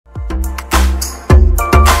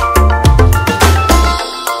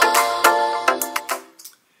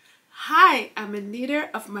I'm Anita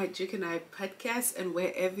of My Jig and I podcast, and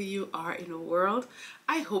wherever you are in the world,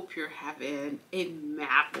 I hope you're having a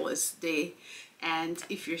marvelous day. And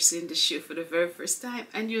if you're seeing the show for the very first time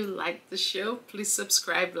and you like the show, please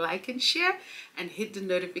subscribe, like, and share, and hit the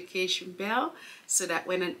notification bell so that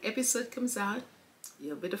when an episode comes out,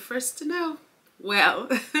 you'll be the first to know. Well,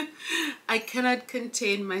 I cannot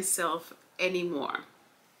contain myself anymore.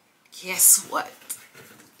 Guess what?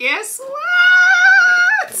 Guess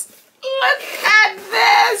what? Look at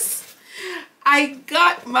this. I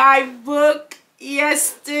got my book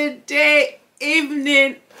yesterday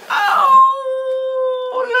evening.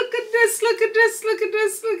 Oh, look at this, look at this, look at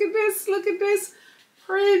this, look at this, look at this.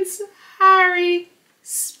 Prince Harry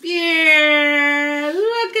Spear.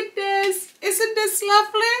 Look at this. Isn't this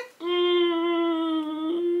lovely?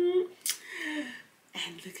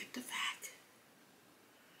 And look at the back.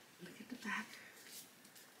 Look at the back.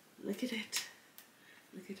 Look at it.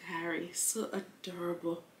 Look at Harry. So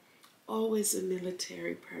adorable. Always a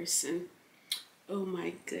military person. Oh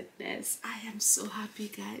my goodness. I am so happy,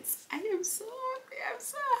 guys. I am so happy. I'm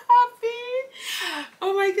so happy.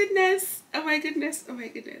 Oh my goodness. Oh my goodness. Oh my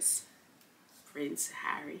goodness. Prince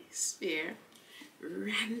Harry Spear.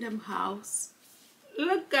 Random House.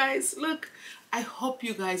 Look, guys. Look. I hope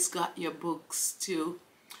you guys got your books too.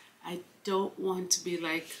 I don't want to be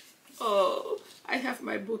like, oh, I have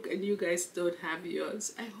my book and you guys don't have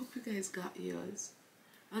yours. I hope you guys got yours.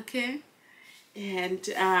 Okay? And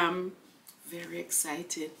very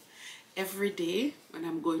excited. Every day when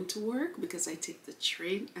I'm going to work, because I take the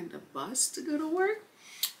train and the bus to go to work,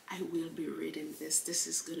 I will be reading this. This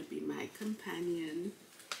is going to be my companion.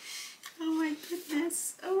 Oh my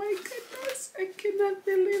goodness. Oh my goodness. I cannot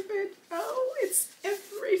believe it. Oh, it's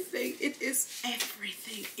everything. It is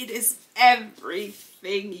everything. It is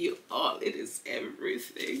everything, you all. It is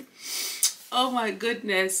everything. Oh my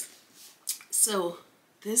goodness. So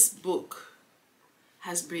this book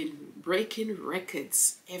has been breaking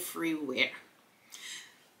records everywhere.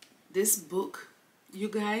 This book, you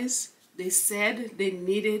guys, they said they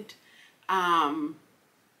needed 1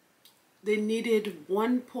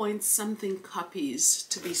 point something copies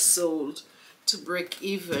to be sold to break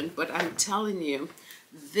even, but I'm telling you,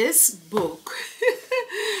 this book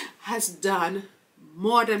has done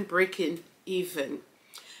more than breaking even.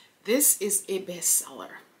 This is a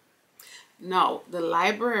bestseller. Now, the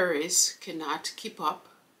libraries cannot keep up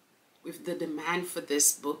with the demand for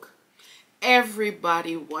this book.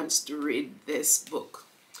 Everybody wants to read this book.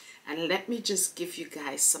 And let me just give you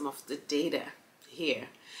guys some of the data here.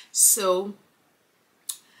 So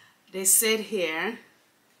they said here,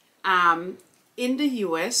 in the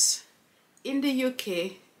US, in the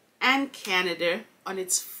UK, and Canada, on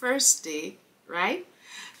its first day, right?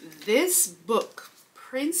 This book,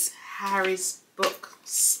 Prince Harry's book,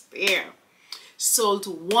 Spear, sold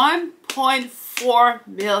 1.4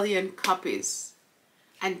 million copies.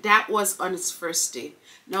 And that was on its first day.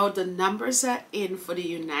 Now the numbers are in for the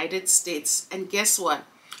United States. And guess what?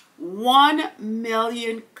 1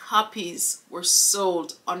 million copies were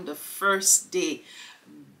sold on the first day,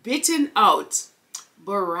 beating out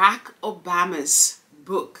Barack Obama's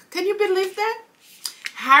book. Can you believe that?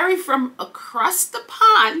 Harry from across the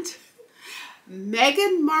pond,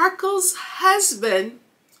 Meghan Markle's husband,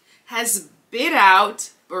 has beat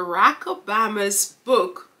out Barack Obama's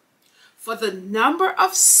book for the number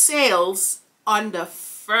of sales on the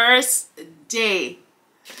first day.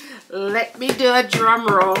 Let me do a drum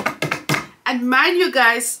roll. And mind you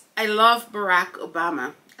guys, I love Barack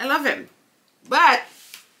Obama. I love him. But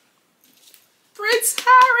Prince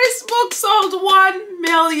Harry's book sold 1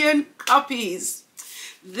 million copies.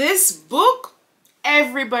 This book,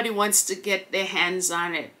 everybody wants to get their hands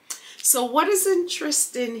on it. So what is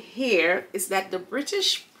interesting here is that the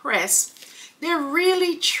British press, they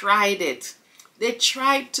really tried it. They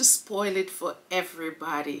tried to spoil it for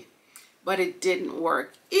everybody, but it didn't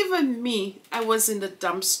work. Even me, I was in the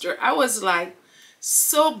dumpster. I was like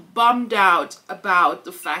so bummed out about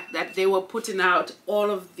the fact that they were putting out all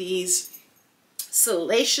of these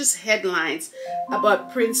salacious headlines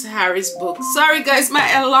about Prince Harry's book. Sorry guys,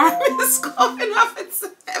 my alarm is going off. It's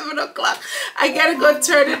 7 o'clock. I gotta go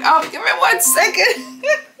turn it off. Give me 1 second.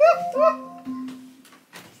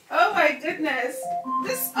 Oh my goodness.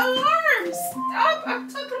 This alarm. Stop. I'm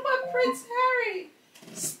talking about Prince Harry.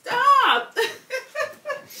 Stop.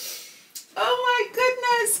 Oh my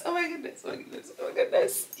goodness. Oh my goodness. Oh my goodness. Oh my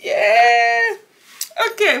goodness. Yeah.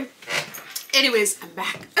 Okay. Anyways, I'm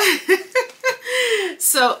back.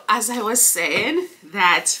 So as I was saying,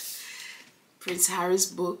 that Prince Harry's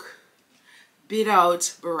book beat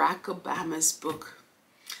out Barack Obama's book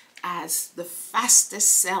as the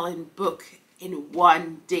fastest selling book in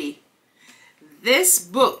one day. This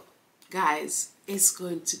book, guys, is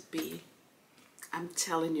going to be, I'm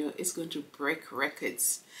telling you, it's going to break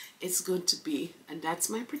records. It's going to be, and that's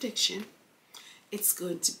my prediction, it's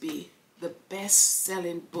going to be the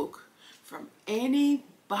best-selling book from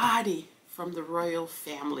anybody from the royal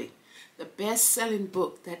family. The best-selling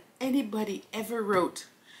book that anybody ever wrote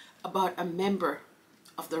about a member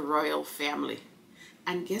of the royal family.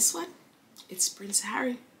 And guess what? It's Prince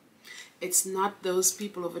Harry. It's not those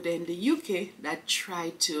people over there in the UK that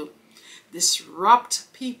try to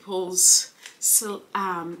disrupt people's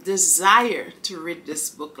desire to read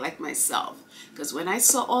this book like myself. Because when I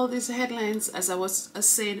saw all these headlines, as I was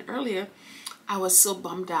saying earlier, I was so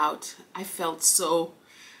bummed out. I felt so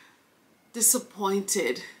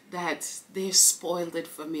disappointed that they spoiled it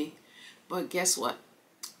for me. But guess what?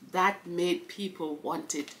 That made people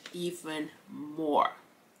want it even more,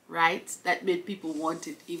 right? That made people want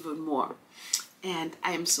it even more. And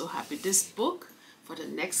I am so happy. This book, for the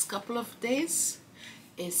next couple of days,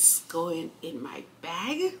 is going in my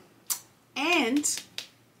bag, and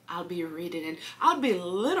I'll be reading it. I'll be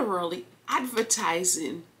literally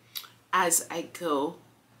advertising as I go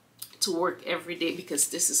to work every day, because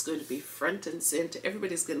this is going to be front and center.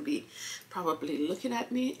 Everybody's going to be probably looking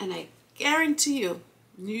at me, and I guarantee you,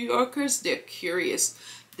 New Yorkers, they're curious.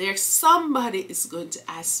 There's somebody is going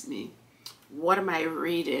to ask me, what am I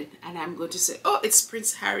reading? And I'm going to say, oh, it's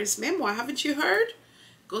Prince Harry's memoir. Haven't you heard?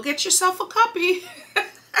 Go get yourself a copy.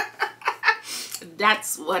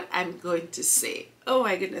 That's what I'm going to say. Oh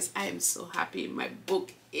my goodness, I am so happy. My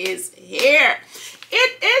book is here.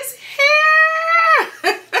 It is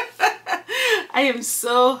here. I am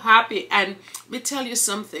so happy. And let me tell you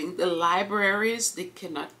something. The libraries, they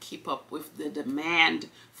cannot keep up with the demand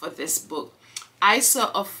for this book. I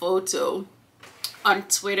saw a photo on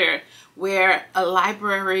Twitter where a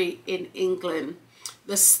library in England,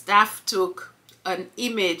 the staff took an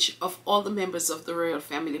image of all the members of the royal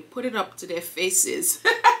family, put it up to their faces,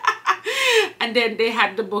 and then they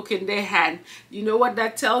had the book in their hand. You know what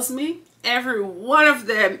that tells me? Every one of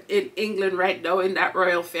them in England right now in that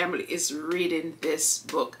royal family is reading this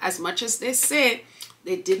book. As much as they say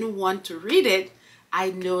they didn't want to read it, I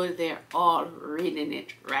know they're all reading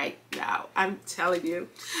it right now. I'm telling you.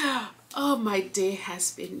 Oh, my day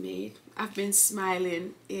has been made. I've been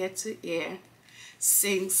smiling ear to ear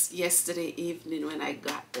since yesterday evening when I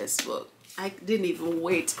got this book. I didn't even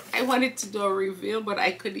wait. I wanted to do a reveal, but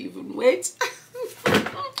I couldn't even wait.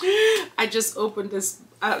 I just opened this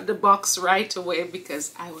the box right away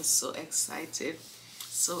because I was so excited.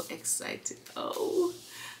 So excited. Oh,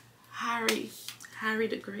 Harry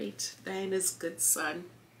the Great, Diana's good son.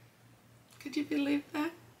 Could you believe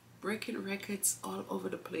that? Breaking records all over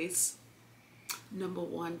the place.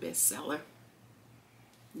 #1 bestseller.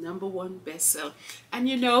 #1 bestseller. And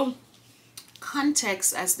you know,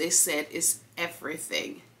 context, as they said, is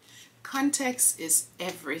everything. Context is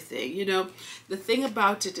everything. You know, the thing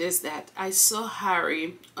about it is that I saw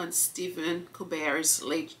Harry on Stephen Colbert's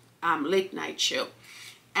late night show,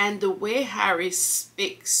 and the way Harry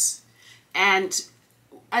speaks, and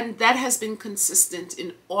that has been consistent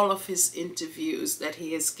in all of his interviews that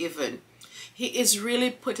he has given. He is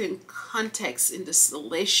really putting context in the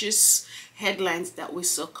salacious headlines that we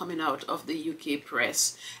saw coming out of the UK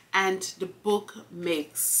press. And the book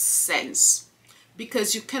makes sense,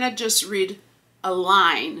 because you cannot just read a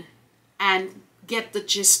line and get the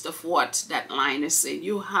gist of what that line is saying.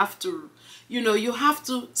 You have to, you know, you have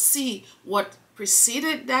to see what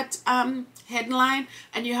preceded that headline,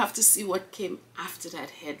 and you have to see what came after that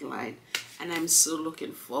headline. And I'm so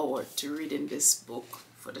looking forward to reading this book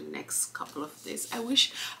for the next couple of days. I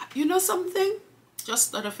wish, you know something?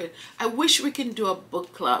 Just thought of it. I wish we can do a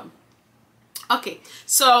book club. Okay,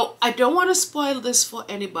 so I don't want to spoil this for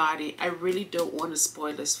anybody. I really don't want to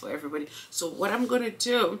spoil this for everybody. So what I'm going to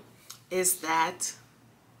do is that,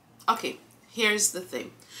 okay, here's the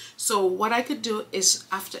thing. So what I could do is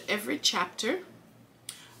after every chapter,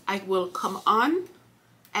 I will come on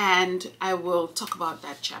and I will talk about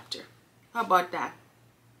that chapter. How about that?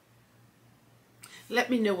 Let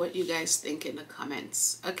me know what you guys think in the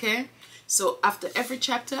comments, okay? So after every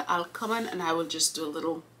chapter, I'll come on and I will just do a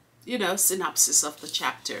little, you know, synopsis of the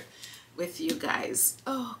chapter with you guys.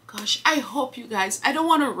 Oh gosh, I hope you guys, I don't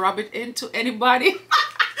want to rub it into anybody.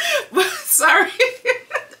 But sorry,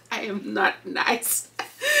 I am not nice.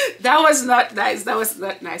 That was not nice. That was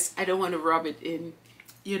not nice. I don't want to rub it in,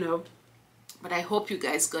 you know. But I hope you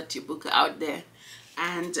guys got your book out there.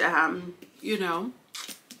 And, you know,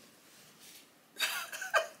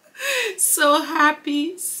 so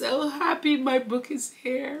happy my book is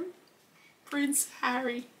here. Prince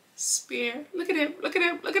Harry, Spear. Look at him, look at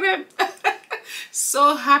him, look at him.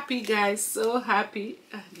 So happy, guys, so happy.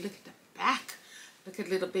 Look at the back. Look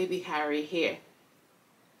at little baby Harry here.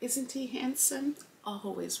 Isn't he handsome?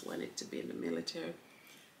 Always wanted to be in the military.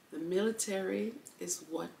 The military is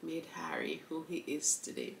what made Harry who he is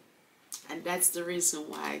today. And that's the reason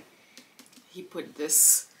why he put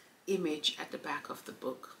this image at the back of the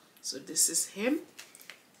book. So this is him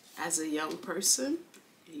as a young person.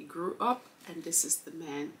 He grew up, and this is the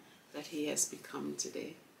man that he has become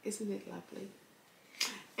today. Isn't it lovely?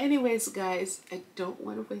 Anyways, guys, I don't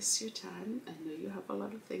want to waste your time. I know you have a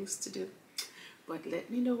lot of things to do, but let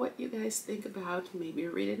me know what you guys think about maybe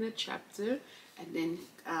reading a chapter and then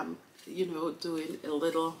you know, doing a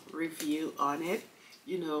little review on it,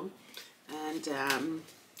 you know, and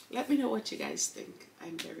let me know what you guys think.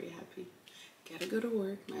 I'm very happy. Gotta go to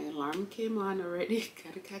work. My alarm came on already.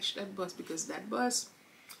 Gotta catch that bus because that bus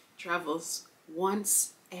travels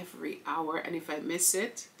once every hour, and if I miss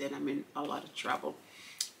it, then I'm in a lot of trouble.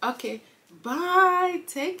 Okay, bye.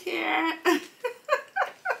 Take care.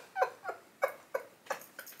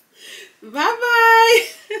 Bye-bye.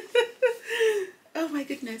 Oh my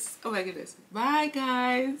goodness. Oh my goodness. Bye,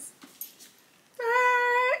 guys.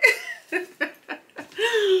 Bye.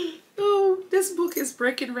 Oh, this book is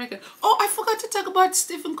breaking record. Oh, I forgot to talk about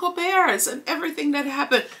Stephen Colbert and everything that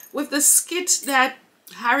happened with the skit that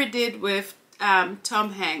Harry did with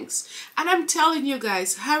Tom Hanks. And I'm telling you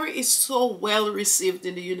guys, Harry is so well received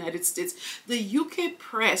in the United States. The UK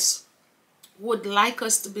press would like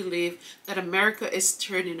us to believe that America is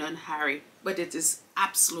turning on Harry, but it is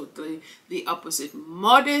absolutely the opposite.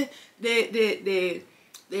 More they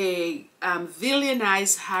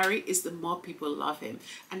villainize Harry is the more people love him.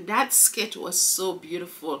 And that skit was so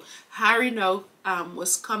beautiful. Harry now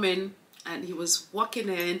was coming, and he was walking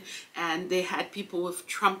in, and they had people with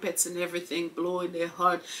trumpets and everything blowing their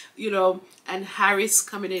horn, you know, and Harry's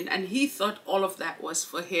coming in, and he thought all of that was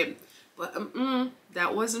for him. But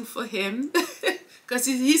that wasn't for him, because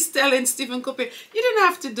he's telling Stephen Colbert, you didn't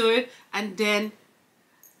have to do it. And then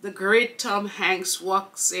the great Tom Hanks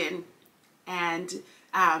walks in, and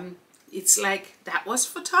it's like, that was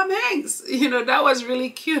for Tom Hanks. You know, that was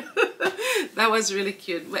really cute. That was really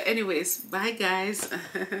cute. But anyways, bye guys.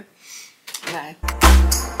 Bye.